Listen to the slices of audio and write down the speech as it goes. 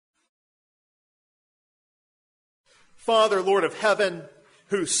Father, Lord of heaven,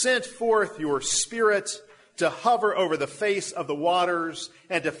 who sent forth your Spirit to hover over the face of the waters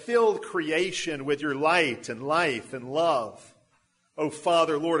and to fill creation with your light and life and love. O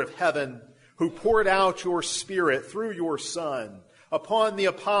Father, Lord of heaven, who poured out your Spirit through your Son upon the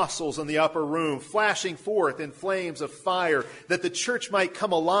apostles in the upper room, flashing forth in flames of fire, that the church might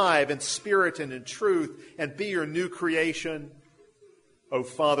come alive in spirit and in truth and be your new creation. O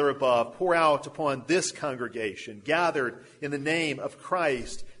Father above, pour out upon this congregation, gathered in the name of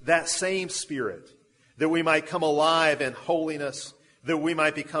Christ, that same Spirit, that we might come alive in holiness, that we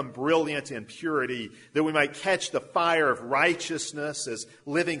might become brilliant in purity, that we might catch the fire of righteousness as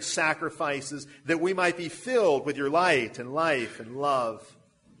living sacrifices, that we might be filled with your light and life and love.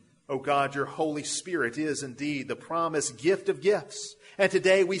 O God, your Holy Spirit is indeed the promised gift of gifts. And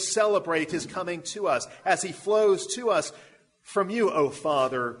today we celebrate his coming to us as he flows to us from you, O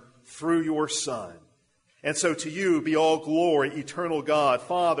Father, through your Son. And so to you be all glory, eternal God,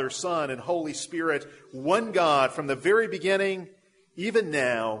 Father, Son, and Holy Spirit, one God from the very beginning, even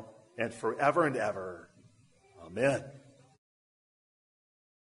now, and forever and ever. Amen.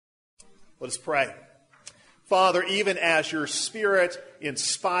 Let us pray. Father, even as your Spirit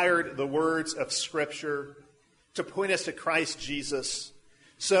inspired the words of Scripture to point us to Christ Jesus,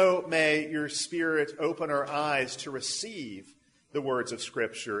 so may your Spirit open our eyes to receive the words of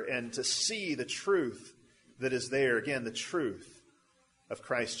Scripture and to see the truth that is there. Again, the truth of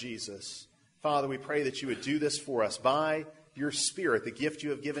Christ Jesus. Father, we pray that you would do this for us by your Spirit, the gift you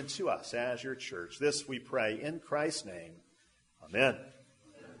have given to us as your church. This we pray in Christ's name. Amen.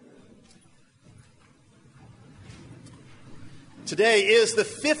 Today is the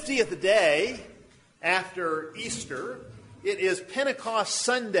 50th day after Easter. It is Pentecost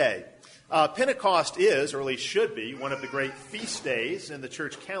Sunday. Pentecost is, or at least should be, one of the great feast days in the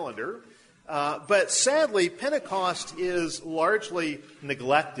church calendar. But sadly, Pentecost is largely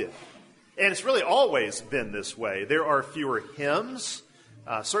neglected. And it's really always been this way. There are fewer hymns,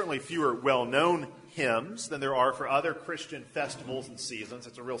 certainly fewer well-known hymns than there are for other Christian festivals and seasons.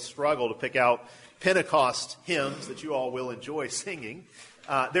 It's a real struggle to pick out Pentecost hymns that you all will enjoy singing.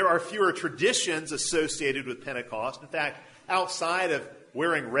 There are fewer traditions associated with Pentecost. In fact, outside of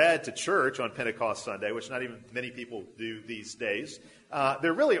wearing red to church on Pentecost Sunday, which not even many people do these days,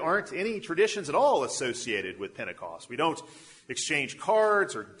 there really aren't any traditions at all associated with Pentecost. We don't exchange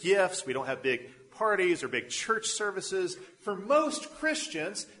cards or gifts. We don't have big parties or big church services. For most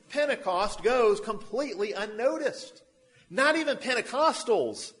Christians, Pentecost goes completely unnoticed. Not even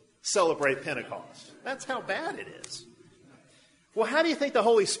Pentecostals celebrate Pentecost. That's how bad it is. Well, how do you think the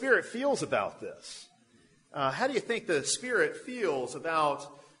Holy Spirit feels about this? How do you think the Spirit feels about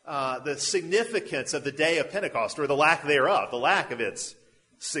the significance of the day of Pentecost, or the lack thereof, the lack of its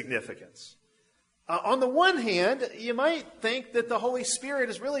significance? On the one hand, you might think that the Holy Spirit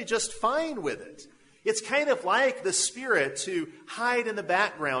is really just fine with it. It's kind of like the Spirit to hide in the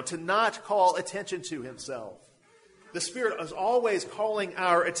background, to not call attention to himself. The Spirit is always calling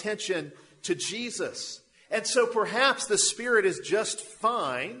our attention to Jesus. And so perhaps the Spirit is just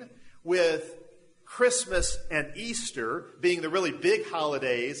fine with Christmas and Easter being the really big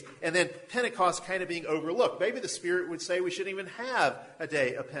holidays, and then Pentecost kind of being overlooked. Maybe the Spirit would say we shouldn't even have a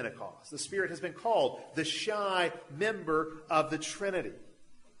day of Pentecost. The Spirit has been called the shy member of the Trinity.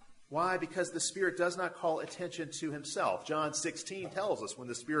 Why? Because the Spirit does not call attention to himself. John 16 tells us when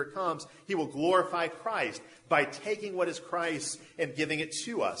the Spirit comes, he will glorify Christ by taking what is Christ's and giving it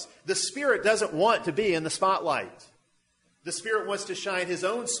to us. The Spirit doesn't want to be in the spotlight. The Spirit wants to shine his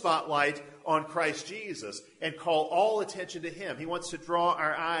own spotlight on Christ Jesus and call all attention to him. He wants to draw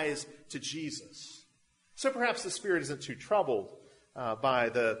our eyes to Jesus. So perhaps the Spirit isn't too troubled by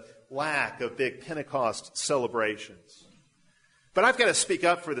the lack of big Pentecost celebrations. But I've got to speak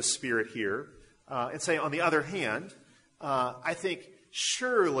up for the Spirit here and say, on the other hand, I think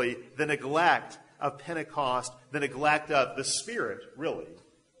surely the neglect of Pentecost, the neglect of the Spirit, really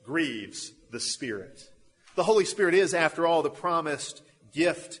grieves the Spirit. The Holy Spirit is, after all, the promised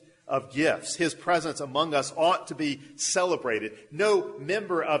gift of gifts. His presence among us ought to be celebrated. No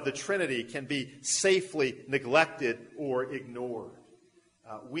member of the Trinity can be safely neglected or ignored.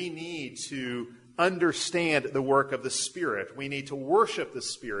 We need to understand the work of the Spirit. We need to worship the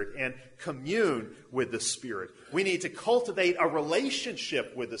Spirit and commune with the Spirit. We need to cultivate a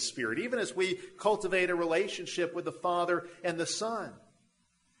relationship with the Spirit, even as we cultivate a relationship with the Father and the Son.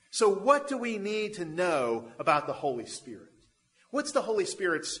 So what do we need to know about the Holy Spirit? What's the Holy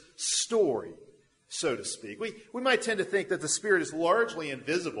Spirit's story, so to speak? We might tend to think that the Spirit is largely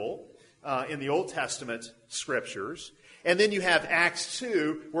invisible in the Old Testament Scriptures, And then you have Acts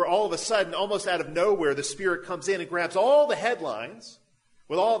 2, where all of a sudden, almost out of nowhere, the Spirit comes in and grabs all the headlines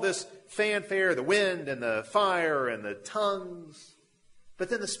with all this fanfare, the wind and the fire and the tongues. But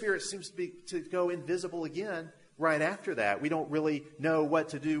then the Spirit seems to go invisible again right after that. We don't really know what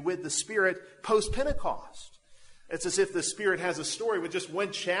to do with the Spirit post-Pentecost. It's as if the Spirit has a story with just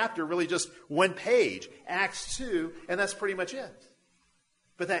one chapter, really just one page, Acts 2, and that's pretty much it.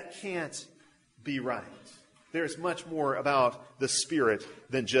 But that can't be right. There's much more about the Spirit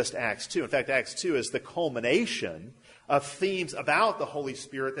than just Acts 2. In fact, Acts 2 is the culmination of themes about the Holy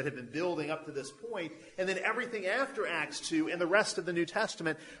Spirit that have been building up to this point. And then everything after Acts 2 and the rest of the New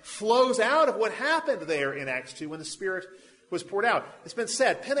Testament flows out of what happened there in Acts 2 when the Spirit was poured out. It's been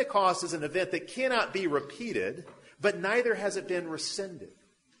said, Pentecost is an event that cannot be repeated, but neither has it been rescinded.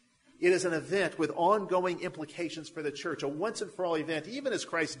 It is an event with ongoing implications for the church, a once-and-for-all event, even as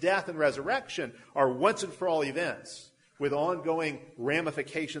Christ's death and resurrection are once-and-for-all events with ongoing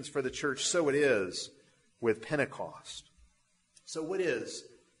ramifications for the church. So it is with Pentecost. So what is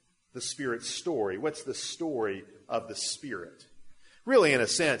the Spirit's story? What's the story of the Spirit? Really, in a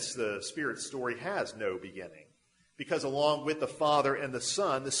sense, the Spirit's story has no beginning, because along with the Father and the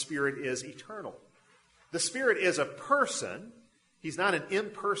Son, the Spirit is eternal. The Spirit is a person. He's not an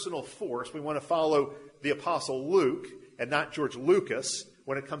impersonal force. We want to follow the Apostle Luke and not George Lucas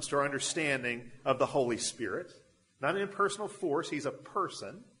when it comes to our understanding of the Holy Spirit. Not an impersonal force. He's a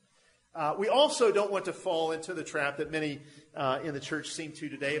person. We also don't want to fall into the trap that many in the church seem to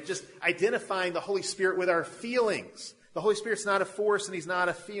today of just identifying the Holy Spirit with our feelings. The Holy Spirit's not a force and He's not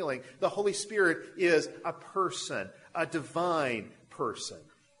a feeling. The Holy Spirit is a person, a divine person.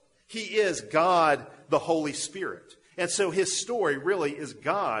 He is God, the Holy Spirit. And so His story really is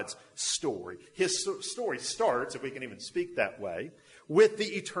God's story. His story starts, if we can even speak that way, with the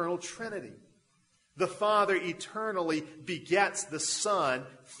eternal Trinity. The Father eternally begets the Son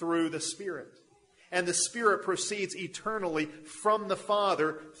through the Spirit. And the Spirit proceeds eternally from the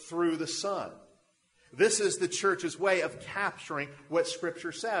Father through the Son. This is the church's way of capturing what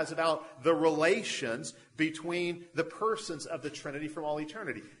Scripture says about the relations between the persons of the Trinity from all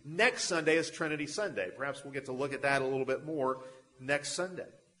eternity. Next Sunday is Trinity Sunday. Perhaps we'll get to look at that a little bit more next Sunday.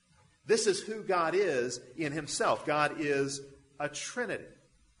 This is who God is in Himself. God is a Trinity.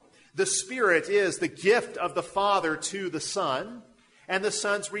 The Spirit is the gift of the Father to the Son, and the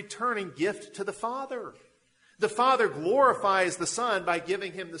Son's returning gift to the Father. The Father glorifies the Son by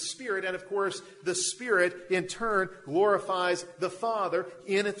giving Him the Spirit, and of course, the Spirit in turn glorifies the Father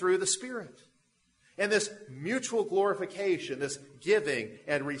in and through the Spirit. And this mutual glorification, this giving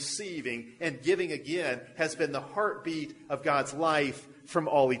and receiving and giving again, has been the heartbeat of God's life from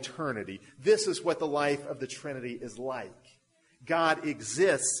all eternity. This is what the life of the Trinity is like. God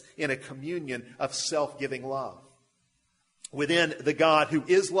exists in a communion of self-giving love. Within the God who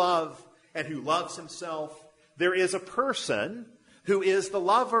is love and who loves Himself, there is a person who is the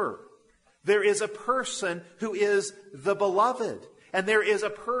lover. There is a person who is the beloved. And there is a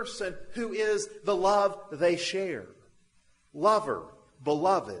person who is the love they share. Lover,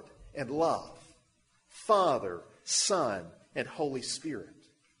 beloved, and love. Father, Son, and Holy Spirit.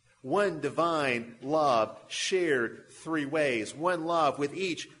 One divine love shared three ways. One love with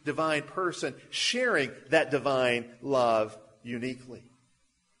each divine person sharing that divine love uniquely.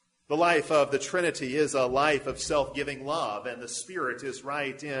 The life of the Trinity is a life of self-giving love, and the Spirit is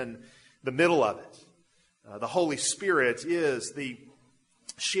right in the middle of it. The Holy Spirit is the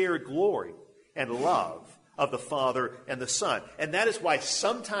shared glory and love of the Father and the Son. And that is why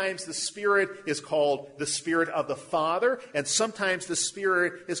sometimes the Spirit is called the Spirit of the Father, and sometimes the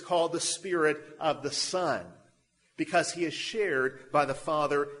Spirit is called the Spirit of the Son, because He is shared by the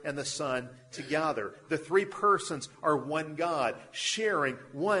Father and the Son together. The three persons are one God, sharing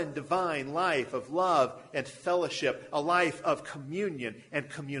one divine life of love and fellowship, a life of communion and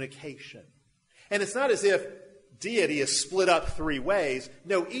communication. And it's not as if deity is split up three ways.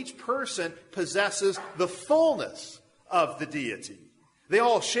 No, each person possesses the fullness of the deity. They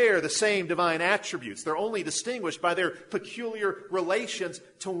all share the same divine attributes. They're only distinguished by their peculiar relations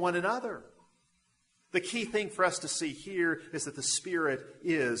to one another. The key thing for us to see here is that the Spirit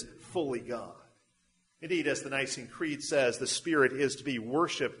is fully God. Indeed, as the Nicene Creed says, the Spirit is to be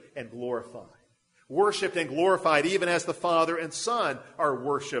worshipped and glorified. Worshipped and glorified even as the Father and Son are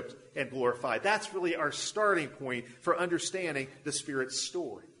worshipped and glorified. That's really our starting point for understanding the Spirit's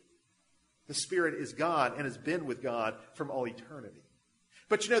story. The Spirit is God and has been with God from all eternity.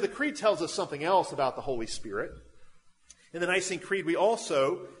 But the Creed tells us something else about the Holy Spirit. In the Nicene Creed, we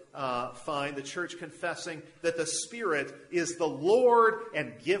also find the church confessing that the Spirit is the Lord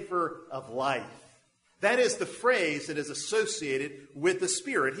and giver of life. That is the phrase that is associated with the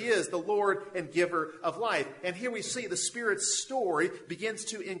Spirit. He is the Lord and giver of life. And here we see the Spirit's story begins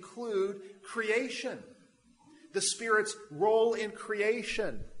to include creation. The Spirit's role in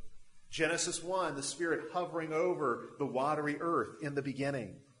creation. Genesis 1, the Spirit hovering over the watery earth in the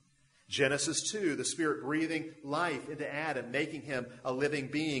beginning. Genesis 2, the Spirit breathing life into Adam, making him a living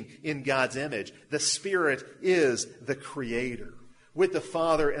being in God's image. The Spirit is the Creator. With the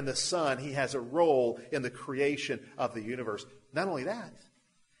Father and the Son, He has a role in the creation of the universe. Not only that,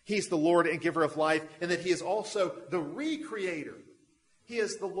 He's the Lord and giver of life, and that He is also the recreator. He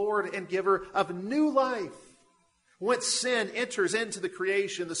is the Lord and giver of new life. Once sin enters into the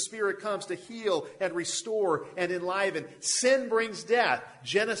creation, the Spirit comes to heal and restore and enliven. Sin brings death.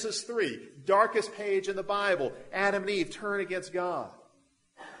 Genesis 3, darkest page in the Bible. Adam and Eve turn against God.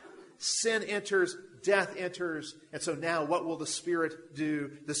 Sin enters, death enters, and so now what will the Spirit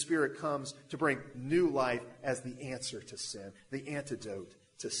do? The Spirit comes to bring new life as the answer to sin, the antidote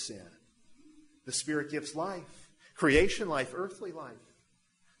to sin. The Spirit gives life, creation life, earthly life.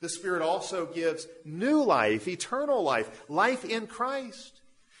 The Spirit also gives new life, eternal life, life in Christ.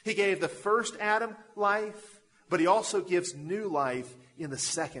 He gave the first Adam life, but He also gives new life in the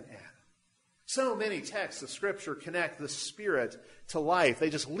second Adam. So many texts of Scripture connect the Spirit to life.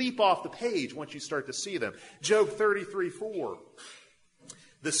 They just leap off the page once you start to see them. Job 33:4.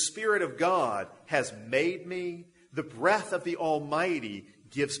 The Spirit of God has made me. The breath of the Almighty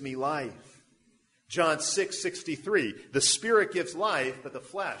gives me life. John 6:63. The Spirit gives life, but the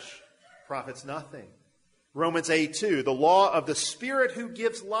flesh profits nothing. Romans 8:2. The law of the Spirit who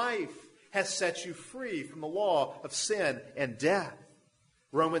gives life has set you free from the law of sin and death.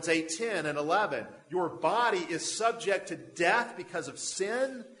 Romans 8:10 and 11. Your body is subject to death because of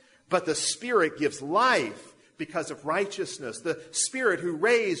sin, but the Spirit gives life because of righteousness. The Spirit who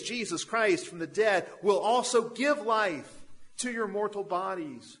raised Jesus Christ from the dead will also give life to your mortal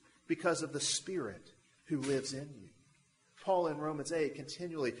bodies because of the Spirit who lives in you. Paul in Romans 8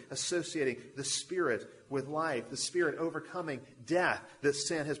 continually associating the Spirit with life, the Spirit overcoming death that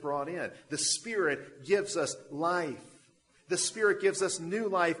sin has brought in. The Spirit gives us life. The Spirit gives us new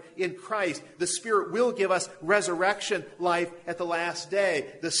life in Christ. The Spirit will give us resurrection life at the last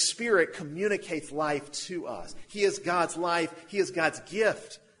day. The Spirit communicates life to us. He is God's life. He is God's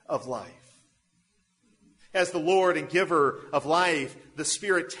gift of life. As the Lord and giver of life, the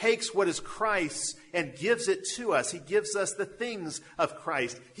Spirit takes what is Christ's and gives it to us. He gives us the things of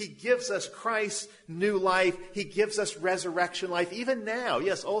Christ. He gives us Christ's new life. He gives us resurrection life, even now.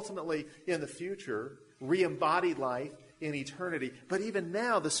 Yes, ultimately in the future, re-embodied life in eternity. But even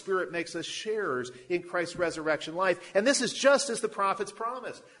now, the Spirit makes us sharers in Christ's resurrection life. And this is just as the prophets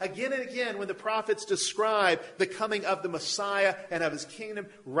promised. Again and again, when the prophets describe the coming of the Messiah and of His kingdom,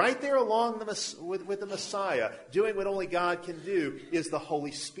 right there along with the Messiah, doing what only God can do, is the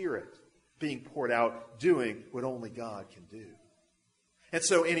Holy Spirit being poured out, doing what only God can do. And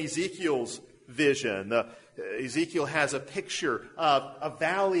so in Ezekiel's vision, Ezekiel has a picture of a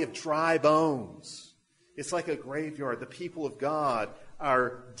valley of dry bones. It's like a graveyard. The people of God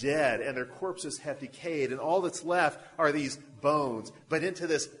are dead and their corpses have decayed, and all that's left are these bones. But into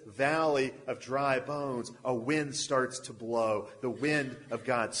this valley of dry bones, a wind starts to blow, the wind of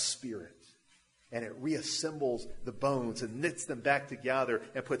God's Spirit. And it reassembles the bones and knits them back together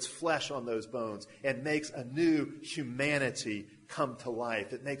and puts flesh on those bones and makes a new humanity come to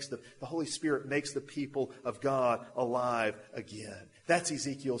life. It makes the Holy Spirit makes the people of God alive again. That's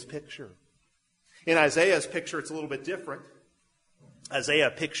Ezekiel's picture. In Isaiah's picture, it's a little bit different. Isaiah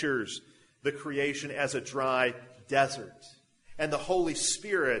pictures the creation as a dry desert. And the Holy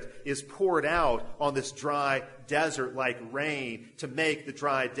Spirit is poured out on this dry desert like rain to make the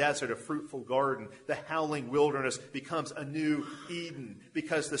dry desert a fruitful garden. The howling wilderness becomes a new Eden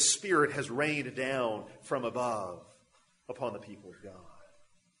because the Spirit has rained down from above upon the people of God.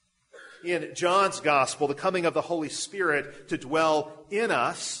 In John's Gospel, the coming of the Holy Spirit to dwell in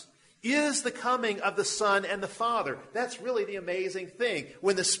us is the coming of the Son and the Father. That's really the amazing thing.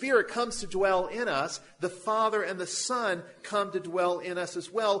 When the Spirit comes to dwell in us, the Father and the Son come to dwell in us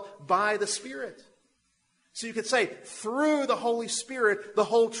as well by the Spirit. So you could say, through the Holy Spirit, the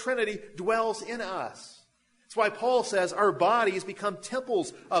whole Trinity dwells in us. That's why Paul says our bodies become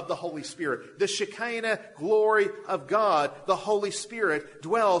temples of the Holy Spirit. The Shekinah glory of God, the Holy Spirit,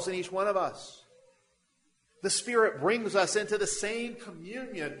 dwells in each one of us. The Spirit brings us into the same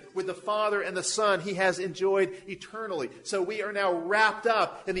communion with the Father and the Son He has enjoyed eternally. So we are now wrapped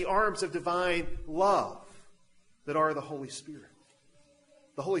up in the arms of divine love that are the Holy Spirit.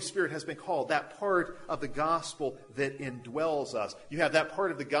 The The Holy Spirit has been called that part of the gospel that indwells us. You have that part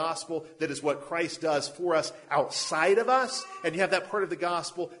of the gospel that is what Christ does for us outside of us, and you have that part of the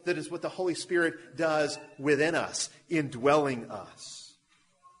gospel that is what the Holy Spirit does within us, indwelling us.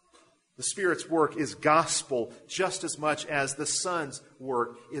 The Spirit's work is gospel just as much as the Son's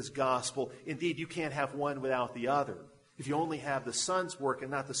work is gospel. Indeed, you can't have one without the other. If you only have the Son's work and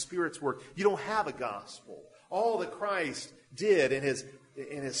not the Spirit's work, you don't have a gospel. All that Christ did in his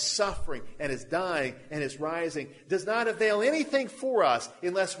suffering and his dying and his rising does not avail anything for us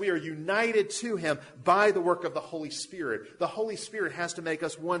unless we are united to him by the work of the Holy Spirit. The Holy Spirit has to make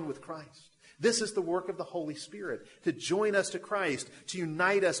us one with Christ. This is the work of the Holy Spirit, to join us to Christ, to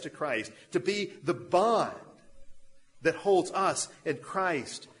unite us to Christ, to be the bond that holds us and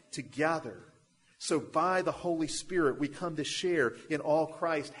Christ together. So by the Holy Spirit, we come to share in all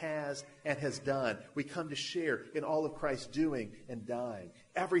Christ has and has done. We come to share in all of Christ's doing and dying.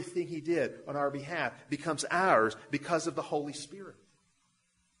 Everything he did on our behalf becomes ours because of the Holy Spirit.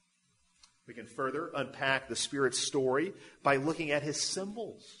 We can further unpack the Spirit's story by looking at his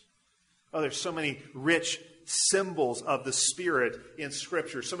symbols. Oh, there's so many rich symbols of the Spirit in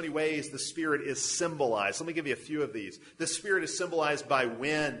Scripture. So many ways the Spirit is symbolized. Let me give you a few of these. The Spirit is symbolized by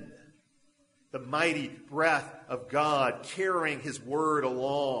wind. The mighty breath of God carrying his word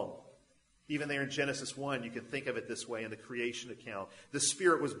along. Even there in Genesis 1, you can think of it this way in the creation account. The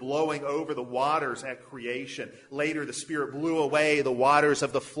Spirit was blowing over the waters at creation. Later, the Spirit blew away the waters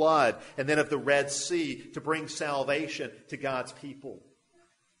of the flood and then of the Red Sea to bring salvation to God's people.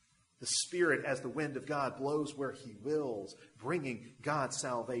 The Spirit, as the wind of God, blows where he wills, bringing God's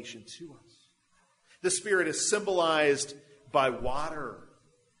salvation to us. The Spirit is symbolized by water.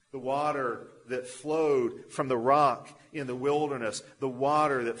 The water that flowed from the rock in the wilderness. The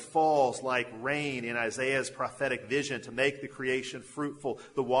water that falls like rain in Isaiah's prophetic vision to make the creation fruitful.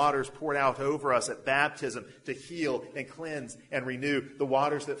 The waters poured out over us at baptism to heal and cleanse and renew. The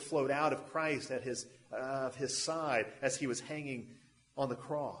waters that flowed out of Christ at his side as he was hanging on the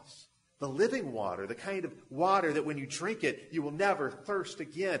cross. The living water, the kind of water that when you drink it, you will never thirst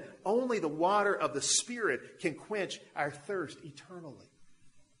again. Only the water of the Spirit can quench our thirst eternally.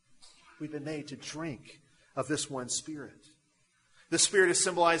 We've been made to drink of this one Spirit. The Spirit is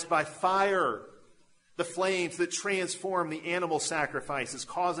symbolized by fire, the flames that transform the animal sacrifices,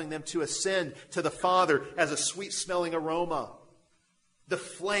 causing them to ascend to the Father as a sweet-smelling aroma. The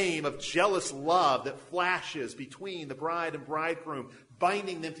flame of jealous love that flashes between the bride and bridegroom,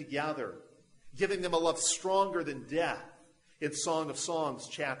 binding them together, giving them a love stronger than death in Song of Songs,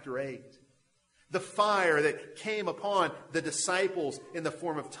 chapter 8. The fire that came upon the disciples in the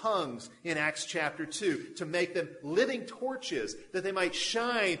form of tongues in Acts chapter 2 to make them living torches that they might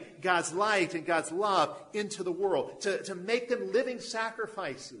shine God's light and God's love into the world, to make them living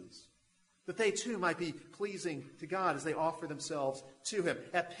sacrifices that they too might be pleasing to God as they offer themselves to him.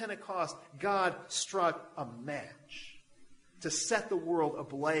 At Pentecost, God struck a match to set the world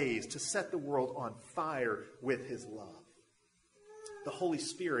ablaze, to set the world on fire with his love. The Holy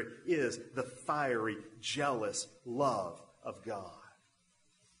Spirit is the fiery, jealous love of God.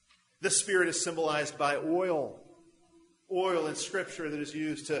 The Spirit is symbolized by oil. Oil in Scripture that is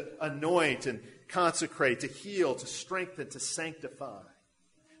used to anoint and consecrate, to heal, to strengthen, to sanctify.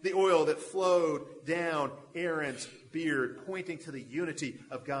 The oil that flowed down Aaron's beard, pointing to the unity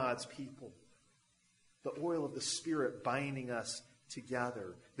of God's people. The oil of the Spirit binding us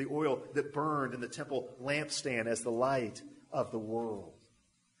together. The oil that burned in the temple lampstand as the light of the world.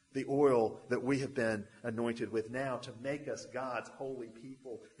 The oil that we have been anointed with now to make us God's holy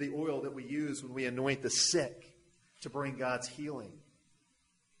people. The oil that we use when we anoint the sick to bring God's healing.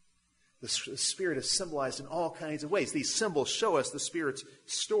 The Spirit is symbolized in all kinds of ways. These symbols show us the Spirit's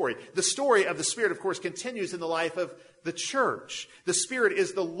story. The story of the Spirit, of course, continues in the life of the church. The Spirit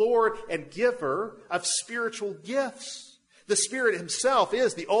is the Lord and giver of spiritual gifts. The Spirit himself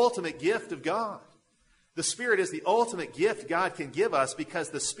is the ultimate gift of God. The Spirit is the ultimate gift God can give us because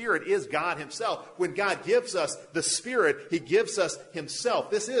the Spirit is God himself. When God gives us the Spirit, he gives us himself.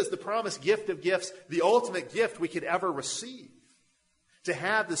 This is the promised gift of gifts, the ultimate gift we could ever receive. To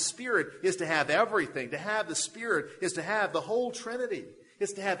have the Spirit is to have everything. To have the Spirit is to have the whole Trinity.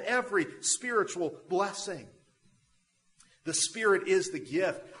 It's to have every spiritual blessing. The Spirit is the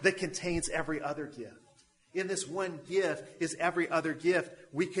gift that contains every other gift. In this one gift is every other gift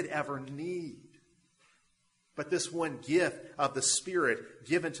we could ever need. But this one gift of the Spirit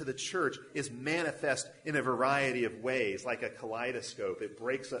given to the church is manifest in a variety of ways, like a kaleidoscope. It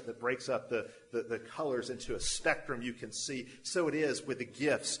breaks up the colors into a spectrum you can see. So it is with the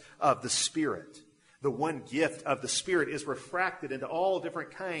gifts of the Spirit. The one gift of the Spirit is refracted into all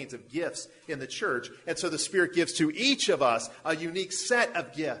different kinds of gifts in the church. And so the Spirit gives to each of us a unique set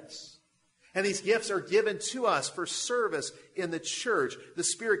of gifts. And these gifts are given to us for service in the church. The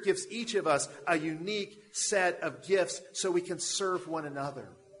Spirit gives each of us a unique set of gifts so we can serve one another.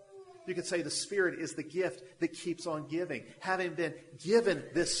 You could say the Spirit is the gift that keeps on giving. Having been given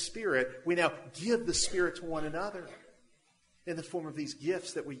this Spirit, we now give the Spirit to one another in the form of these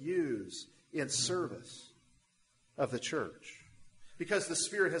gifts that we use in service of the church. Because the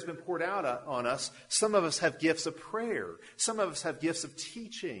Spirit has been poured out on us, some of us have gifts of prayer. Some of us have gifts of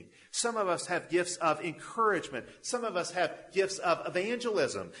teaching. Some of us have gifts of encouragement. Some of us have gifts of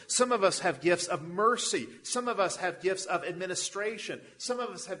evangelism. Some of us have gifts of mercy. Some of us have gifts of administration. Some of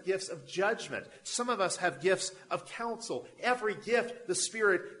us have gifts of judgment. Some of us have gifts of counsel. Every gift the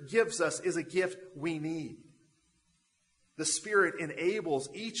Spirit gives us is a gift we need. The Spirit enables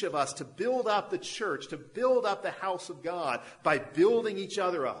each of us to build up the church, to build up the house of God by building each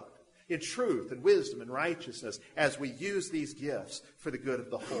other up in truth and wisdom and righteousness as we use these gifts for the good of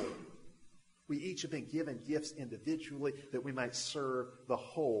the whole. We each have been given gifts individually that we might serve the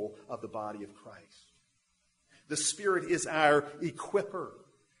whole of the body of Christ. The Spirit is our equipper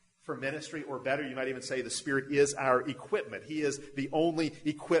for ministry, or better, you might even say the Spirit is our equipment. He is the only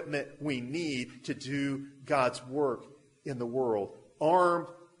equipment we need to do God's work in the world. Armed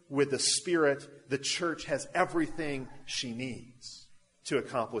with the Spirit, the church has everything she needs to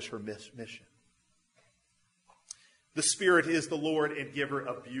accomplish her mission. The Spirit is the Lord and giver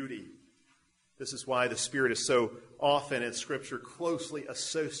of beauty. This is why the Spirit is so often in Scripture closely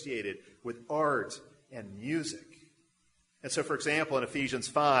associated with art and music. And so, for example, in Ephesians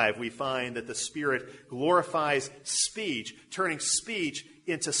 5, we find that the Spirit glorifies speech, turning speech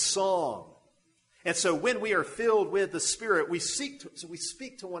into song. And so when we are filled with the Spirit, we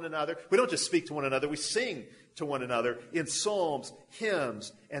speak to one another. We don't just speak to one another, we sing to one another in psalms,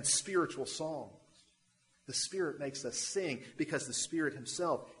 hymns, and spiritual songs. The Spirit makes us sing because the Spirit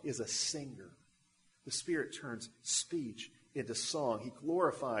himself is a singer. The Spirit turns speech into song. He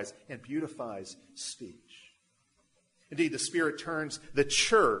glorifies and beautifies speech. Indeed, the Spirit turns the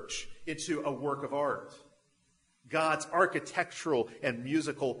church into a work of art, God's architectural and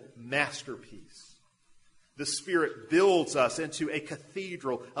musical masterpiece. The Spirit builds us into a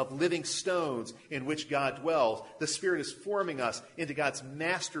cathedral of living stones in which God dwells. The Spirit is forming us into God's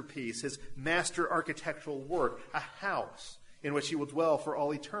masterpiece, his master architectural work, a house in which he will dwell for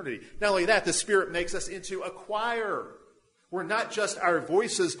all eternity. Not only that, the Spirit makes us into a choir, where not just our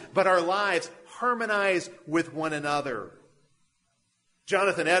voices, but our lives harmonize with one another.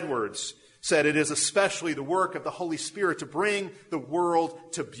 Jonathan Edwards said, "It is especially the work of the Holy Spirit to bring the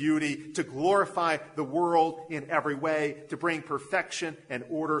world to beauty, to glorify the world in every way, to bring perfection and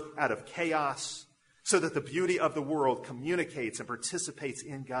order out of chaos, so that the beauty of the world communicates and participates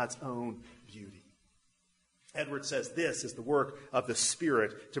in God's own beauty." Edwards says this is the work of the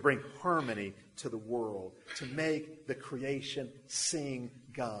Spirit to bring harmony to the world, to make the creation sing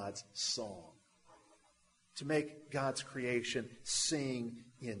God's song, to make God's creation sing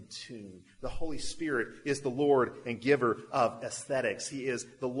in tune. The Holy Spirit is the Lord and giver of aesthetics. He is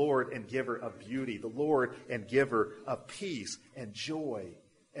the Lord and giver of beauty, the Lord and giver of peace and joy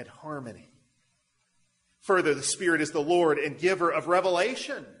and harmony. Further, the Spirit is the Lord and giver of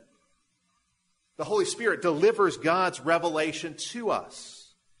revelation. The Holy Spirit delivers God's revelation to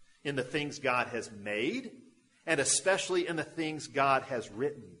us in the things God has made, and especially in the things God has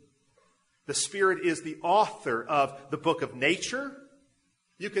written. The Spirit is the author of the book of nature,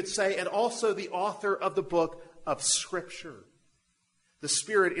 you could say, and also the author of the book of Scripture. The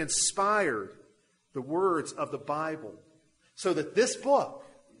Spirit inspired the words of the Bible so that this book,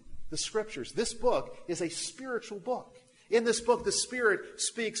 the Scriptures, this book is a spiritual book. In this book, the Spirit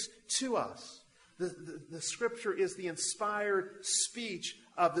speaks to us. The Scripture is the inspired speech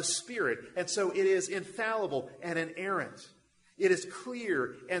of the Spirit, and so it is infallible and inerrant. It is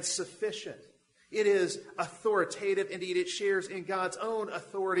clear and sufficient. It is authoritative. Indeed, it shares in God's own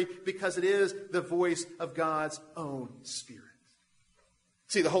authority because it is the voice of God's own Spirit.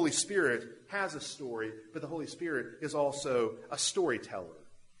 See, the Holy Spirit has a story, but the Holy Spirit is also a storyteller.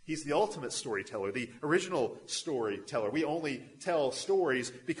 He's the ultimate storyteller, the original storyteller. We only tell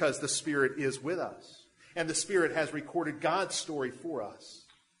stories because the Spirit is with us. And the Spirit has recorded God's story for us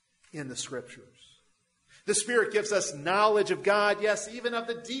in the Scriptures. The Spirit gives us knowledge of God, yes, even of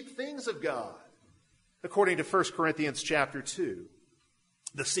the deep things of God. According to 1 Corinthians chapter 2,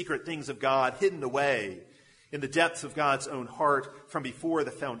 the secret things of God hidden away in the depths of God's own heart from before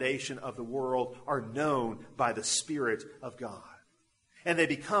the foundation of the world are known by the Spirit of God. And they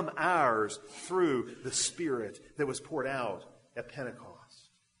become ours through the Spirit that was poured out at Pentecost.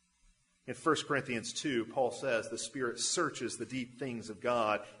 In 1 Corinthians 2, Paul says the Spirit searches the deep things of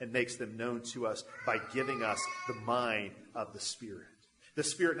God and makes them known to us by giving us the mind of the Spirit. The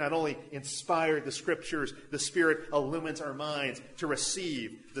Spirit not only inspired the Scriptures, the Spirit illumines our minds to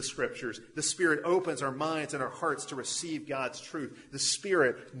receive the Scriptures. The Spirit opens our minds and our hearts to receive God's truth. The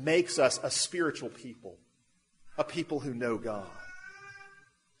Spirit makes us a spiritual people, a people who know God.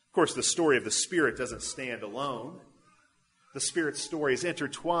 Of course, the story of the Spirit doesn't stand alone. The Spirit's story is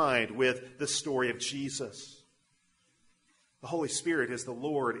intertwined with the story of Jesus. The Holy Spirit is the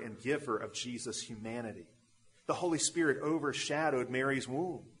Lord and giver of Jesus' humanity. The Holy Spirit overshadowed Mary's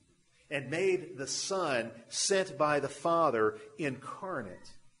womb and made the Son sent by the Father incarnate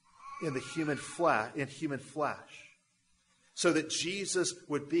in human flesh, so that Jesus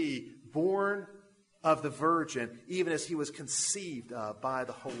would be born of the Virgin, even as he was conceived of by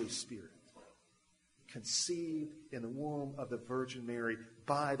the Holy Spirit. Conceived in the womb of the Virgin Mary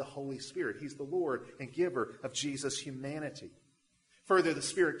by the Holy Spirit. He's the Lord and giver of Jesus' humanity. Further, the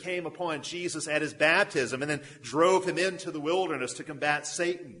Spirit came upon Jesus at his baptism and then drove him into the wilderness to combat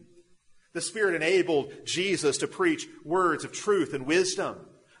Satan. The Spirit enabled Jesus to preach words of truth and wisdom.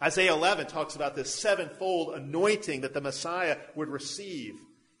 Isaiah 11 talks about this sevenfold anointing that the Messiah would receive.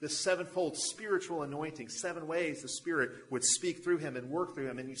 This sevenfold spiritual anointing. 7 ways the Spirit would speak through him and work through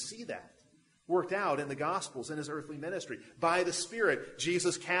him. And you see that worked out in the Gospels in his earthly ministry. By the Spirit,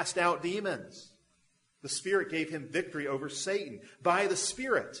 Jesus cast out demons. The Spirit gave him victory over Satan. By the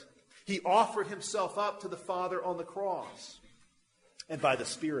Spirit, he offered himself up to the Father on the cross. And by the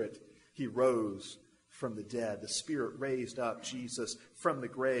Spirit, he rose from the dead. The Spirit raised up Jesus from the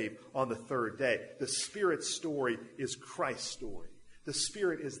grave on the 3rd day. The Spirit's story is Christ's story. The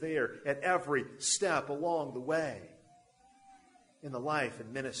Spirit is there at every step along the way in the life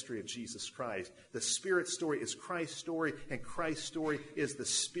and ministry of Jesus Christ. The Spirit's story is Christ's story, and Christ's story is the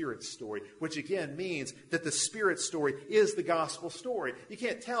Spirit's story, which again means that the Spirit's story is the gospel story. You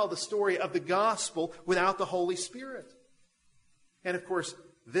can't tell the story of the gospel without the Holy Spirit. And of course,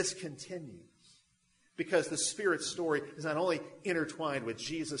 this continues because the Spirit's story is not only intertwined with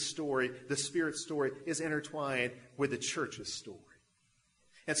Jesus' story, the Spirit's story is intertwined with the church's story.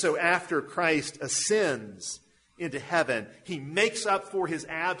 And so after Christ ascends into heaven, he makes up for his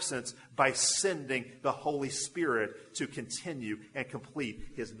absence by sending the Holy Spirit to continue and complete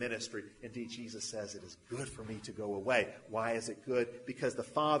his ministry. Indeed, Jesus says, it is good for me to go away. Why is it good? Because the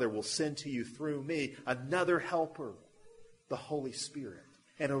Father will send to you through me another helper, the Holy Spirit.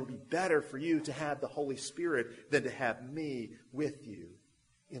 And it will be better for you to have the Holy Spirit than to have me with you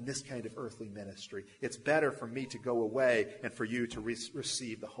in this kind of earthly ministry. It's better for me to go away and for you to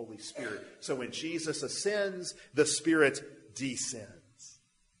receive the Holy Spirit. So when Jesus ascends, the Spirit descends.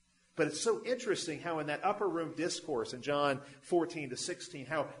 But it's so interesting how in that upper room discourse in John 14 to 16,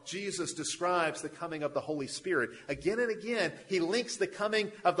 how Jesus describes the coming of the Holy Spirit. Again and again, he links the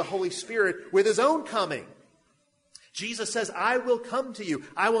coming of the Holy Spirit with his own coming. Jesus says, I will come to you.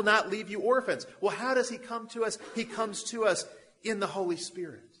 I will not leave you orphans. Well, how does he come to us? He comes to us in the Holy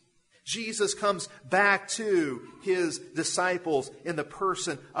Spirit. Jesus comes back to his disciples in the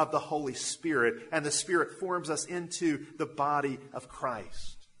person of the Holy Spirit, and the Spirit forms us into the body of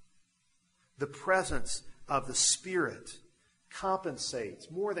Christ. The presence of the Spirit compensates,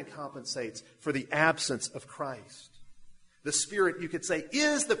 more than compensates, for the absence of Christ. The Spirit, you could say,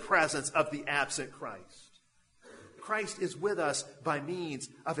 is the presence of the absent Christ. Christ is with us by means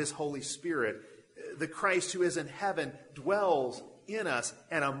of his Holy Spirit. The Christ who is in heaven dwells in us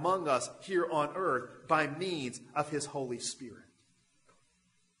and among us here on earth by means of his Holy Spirit.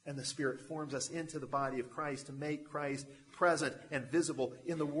 And the Spirit forms us into the body of Christ to make Christ present and visible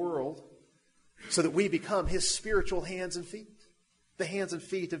in the world so that we become his spiritual hands and feet, the hands and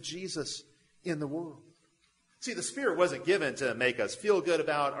feet of Jesus in the world. See, the Spirit wasn't given to make us feel good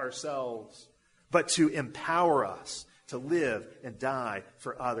about ourselves, but to empower us to live and die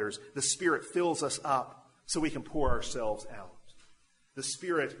for others. The Spirit fills us up so we can pour ourselves out. The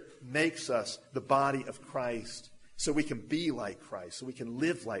Spirit makes us the body of Christ so we can be like Christ, so we can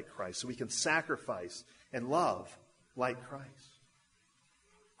live like Christ, so we can sacrifice and love like Christ.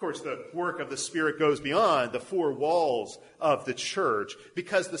 Of course, the work of the Spirit goes beyond the 4 walls of the church.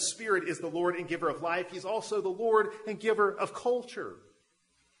 Because the Spirit is the Lord and giver of life, he's also the Lord and giver of culture.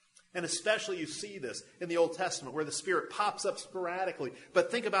 And especially you see this in the Old Testament where the Spirit pops up sporadically.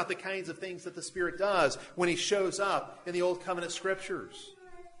 But think about the kinds of things that the Spirit does when he shows up in the Old Covenant Scriptures.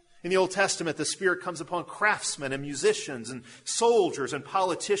 In the Old Testament, the Spirit comes upon craftsmen and musicians and soldiers and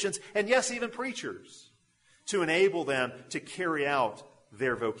politicians and yes, even preachers to enable them to carry out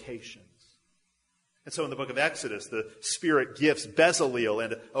their vocations. And so in the book of Exodus, the Spirit gifts Bezaleel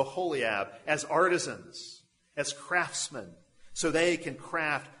and Oholiab as artisans, as craftsmen, so they can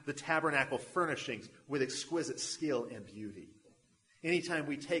craft the tabernacle furnishings with exquisite skill and beauty. Anytime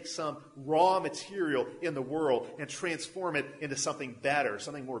we take some raw material in the world and transform it into something better,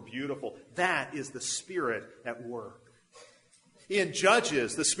 something more beautiful, that is the Spirit at work. In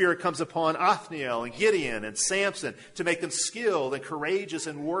Judges, the Spirit comes upon Othniel and Gideon and Samson to make them skilled and courageous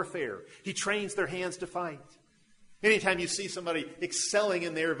in warfare. He trains their hands to fight. Anytime you see somebody excelling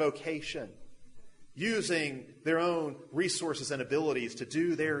in their vocation, using their own resources and abilities to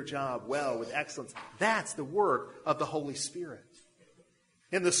do their job well with excellence, that's the work of the Holy Spirit.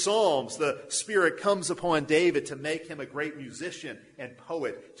 In the Psalms, the Spirit comes upon David to make him a great musician and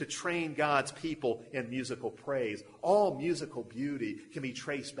poet, to train God's people in musical praise. All musical beauty can be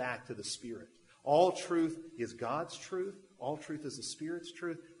traced back to the Spirit. All truth is God's truth. All truth is the Spirit's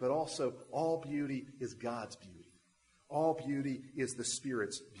truth. But also, all beauty is God's beauty. All beauty is the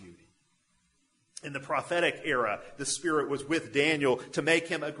Spirit's beauty. In the prophetic era, the Spirit was with Daniel to make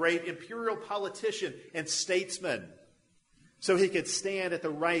him a great imperial politician and statesman, so he could stand at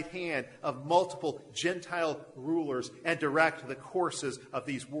the right hand of multiple Gentile rulers and direct the courses of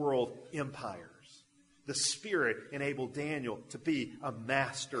these world empires. The Spirit enabled Daniel to be a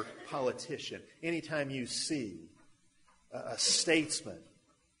master politician. Anytime you see a statesman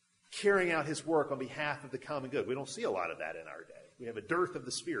carrying out his work on behalf of the common good, we don't see a lot of that in our day. We have a dearth of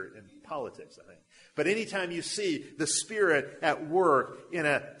the Spirit in politics, I think. But anytime you see the Spirit at work in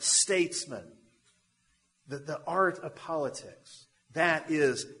a statesman, the art of politics, that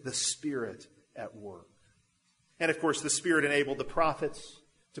is the Spirit at work. And of course, the Spirit enabled the prophets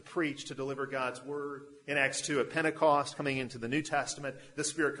to preach, to deliver God's word. In Acts 2 at Pentecost, coming into the New Testament, the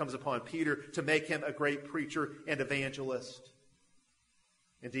Spirit comes upon Peter to make him a great preacher and evangelist.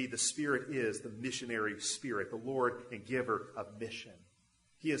 Indeed, the Spirit is the missionary Spirit, the Lord and giver of mission.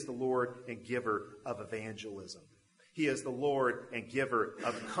 He is the Lord and giver of evangelism. He is the Lord and giver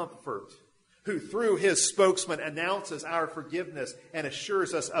of comfort, who through his spokesman announces our forgiveness and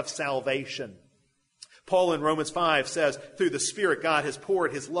assures us of salvation. Paul in Romans 5 says, through the Spirit, God has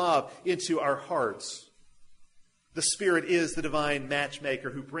poured his love into our hearts. The Spirit is the divine matchmaker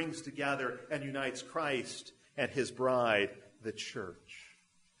who brings together and unites Christ and his bride, the church.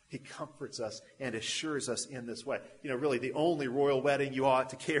 He comforts us and assures us in this way. Really, the only royal wedding you ought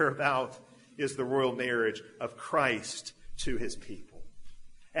to care about is the royal marriage of Christ to his people.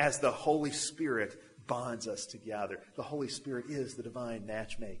 As the Holy Spirit bonds us together. The Holy Spirit is the divine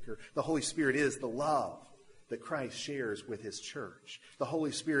matchmaker. The Holy Spirit is the love that Christ shares with his church. The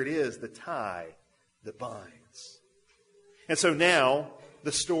Holy Spirit is the tie that binds. And so now,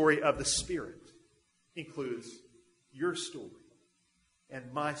 the story of the Spirit includes your story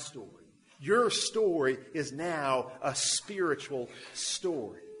and my story. Your story is now a spiritual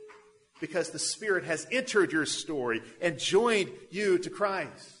story, because the Spirit has entered your story and joined you to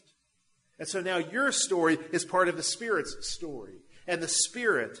Christ. And so now your story is part of the Spirit's story. And the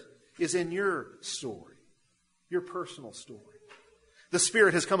Spirit is in your story, your personal story. The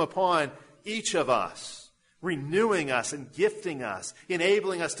Spirit has come upon each of us, renewing us and gifting us,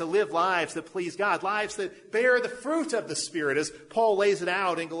 enabling us to live lives that please God, lives that bear the fruit of the Spirit, as Paul lays it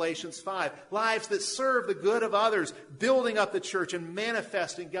out in Galatians 5, lives that serve the good of others, building up the church and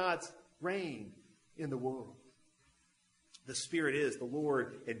manifesting God's reign in the world. The Spirit is the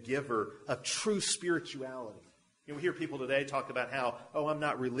Lord and giver of true spirituality. We hear people today talk about how, I'm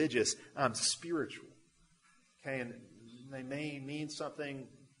not religious, I'm spiritual. Okay, and they may mean something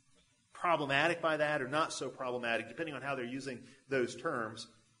problematic by that or not so problematic, depending on how they're using those terms.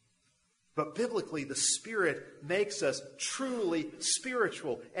 But biblically, the Spirit makes us truly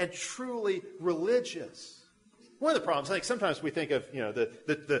spiritual and truly religious. One of the problems, I think sometimes we think of,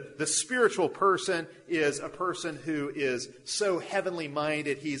 the spiritual person is a person who is so heavenly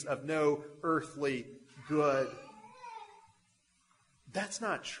minded, he's of no earthly good. That's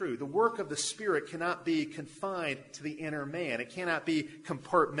not true. The work of the Spirit cannot be confined to the inner man. It cannot be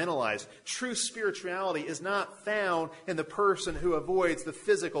compartmentalized. True spirituality is not found in the person who avoids the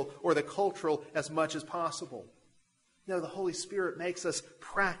physical or the cultural as much as possible. No, the Holy Spirit makes us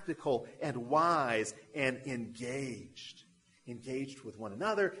practical and wise and engaged. Engaged with one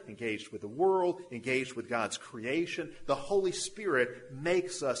another, engaged with the world, engaged with God's creation. The Holy Spirit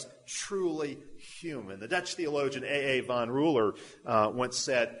makes us truly human. The Dutch theologian A.A. van Ruler once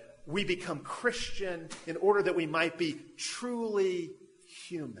said, we become Christian in order that we might be truly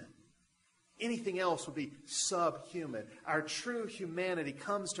human. Anything else would be subhuman. Our true humanity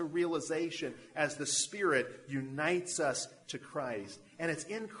comes to realization as the Spirit unites us to Christ. And it's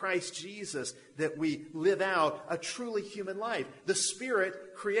in Christ Jesus that we live out a truly human life. The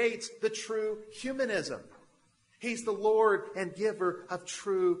Spirit creates the true humanism. He's the Lord and giver of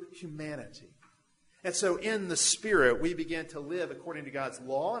true humanity. And so in the Spirit, we begin to live according to God's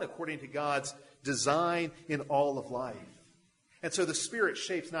law and according to God's design in all of life. And so the Spirit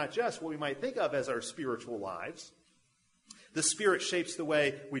shapes not just what we might think of as our spiritual lives. The Spirit shapes the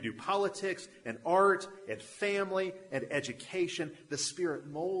way we do politics and art and family and education. The Spirit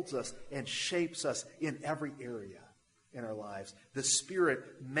molds us and shapes us in every area in our lives. The Spirit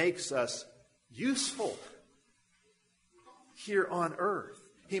makes us useful here on earth.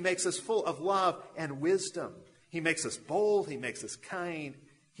 He makes us full of love and wisdom. He makes us bold. He makes us kind.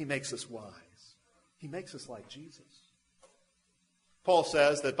 He makes us wise. He makes us like Jesus. Paul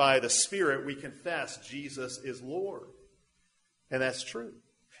says that by the Spirit we confess Jesus is Lord. And that's true.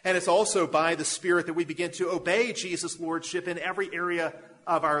 And it's also by the Spirit that we begin to obey Jesus' lordship in every area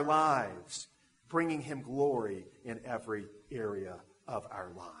of our lives, bringing him glory in every area of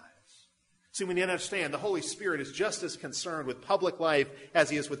our lives. See, we need to understand the Holy Spirit is just as concerned with public life as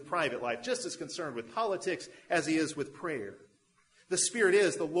he is with private life, just as concerned with politics as he is with prayer. The Spirit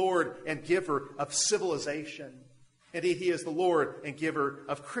is the Lord and giver of civilization. Indeed, he is the Lord and giver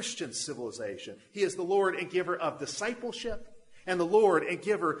of Christian civilization. He is the Lord and giver of discipleship and the Lord and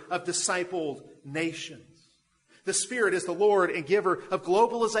giver of discipled nations. The Spirit is the Lord and giver of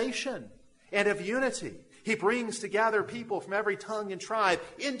globalization and of unity. He brings together people from every tongue and tribe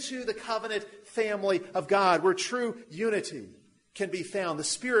into the covenant family of God, where true unity can be found. The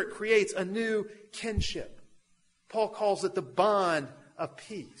Spirit creates a new kinship. Paul calls it the bond of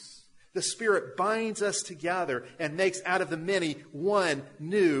peace. The Spirit binds us together and makes out of the many one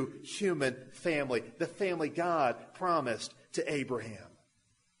new human family, the family God promised to Abraham.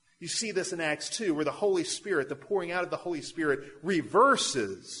 You see this in Acts 2, where the Holy Spirit, the pouring out of the Holy Spirit,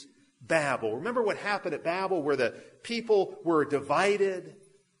 reverses Babel. Remember what happened at Babel, where the people were divided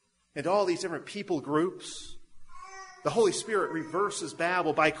into all these different people groups? The Holy Spirit reverses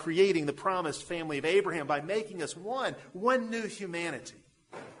Babel by creating the promised family of Abraham, by making us one new humanity.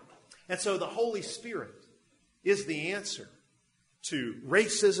 And so the Holy Spirit is the answer to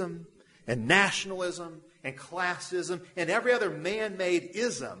racism and nationalism and classism and every other man-made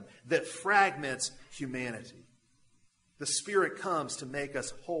ism that fragments humanity. The Spirit comes to make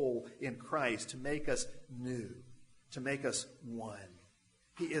us whole in Christ, to make us new, to make us one.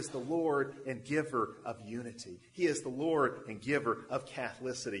 He is the Lord and giver of unity. He is the Lord and giver of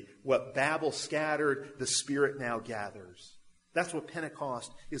Catholicity. What Babel scattered, the Spirit now gathers. That's what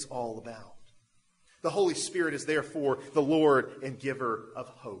Pentecost is all about. The Holy Spirit is therefore the Lord and giver of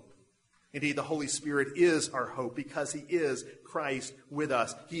hope. Indeed, the Holy Spirit is our hope because he is Christ with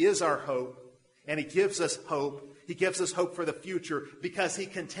us. He is our hope, and he gives us hope. He gives us hope for the future because he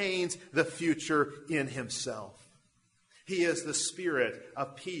contains the future in himself. He is the Spirit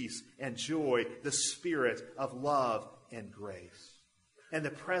of peace and joy, the Spirit of love and grace. And the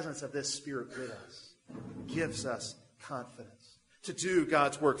presence of this Spirit with us gives us confidence to do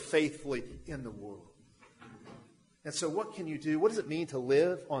God's work faithfully in the world. And so what can you do? What does it mean to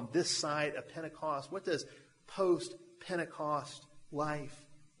live on this side of Pentecost? What does post-Pentecost life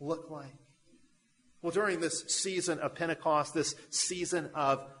look like? Well, during this season of Pentecost, this season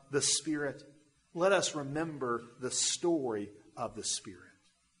of the Spirit, let us remember the story of the Spirit,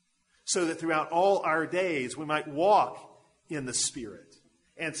 so that throughout all our days we might walk in the Spirit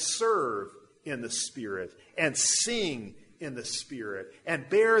and serve in the Spirit and sing in the Spirit and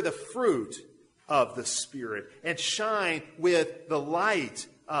bear the fruit of the Spirit and shine with the light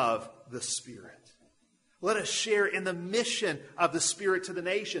of the Spirit. Let us share in the mission of the Spirit to the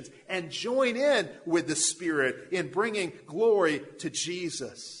nations and join in with the Spirit in bringing glory to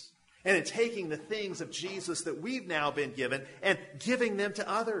Jesus and in taking the things of Jesus that we've now been given and giving them to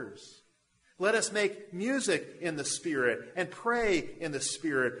others. Let us make music in the Spirit and pray in the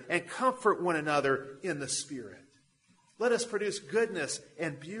Spirit and comfort one another in the Spirit. Let us produce goodness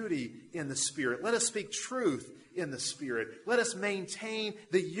and beauty in the Spirit. Let us speak truth in the Spirit. Let us maintain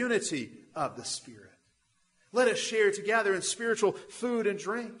the unity of the Spirit. Let us share together in spiritual food and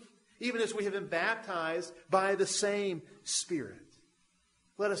drink, even as we have been baptized by the same Spirit.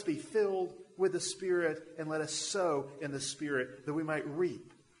 Let us be filled with the Spirit, and let us sow in the Spirit that we might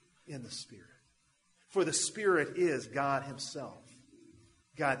reap in the Spirit. For the Spirit is God himself.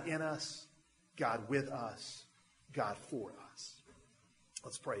 God in us, God with us, God for us.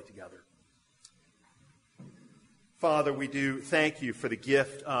 Let's pray together. Father, we do thank you for the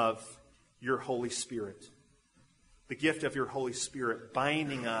gift of your Holy Spirit. The gift of your Holy Spirit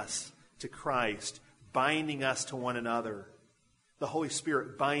binding us to Christ, binding us to one another. The Holy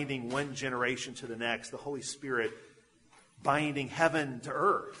Spirit binding one generation to the next. The Holy Spirit binding heaven to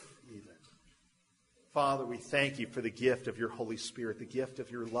earth, even. Father, we thank you for the gift of your Holy Spirit, the gift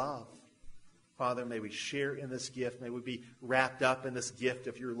of your love. Father, may we share in this gift. May we be wrapped up in this gift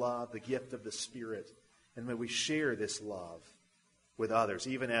of your love, the gift of the Spirit. And may we share this love with others.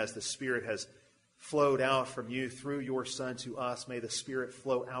 Even as the Spirit has flowed out from you through your Son to us, may the Spirit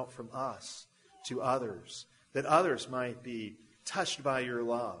flow out from us to others, that others might be touched by your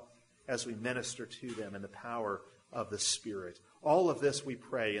love as we minister to them in the power of the Spirit. All of this we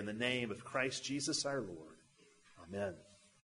pray in the name of Christ Jesus our Lord. Amen.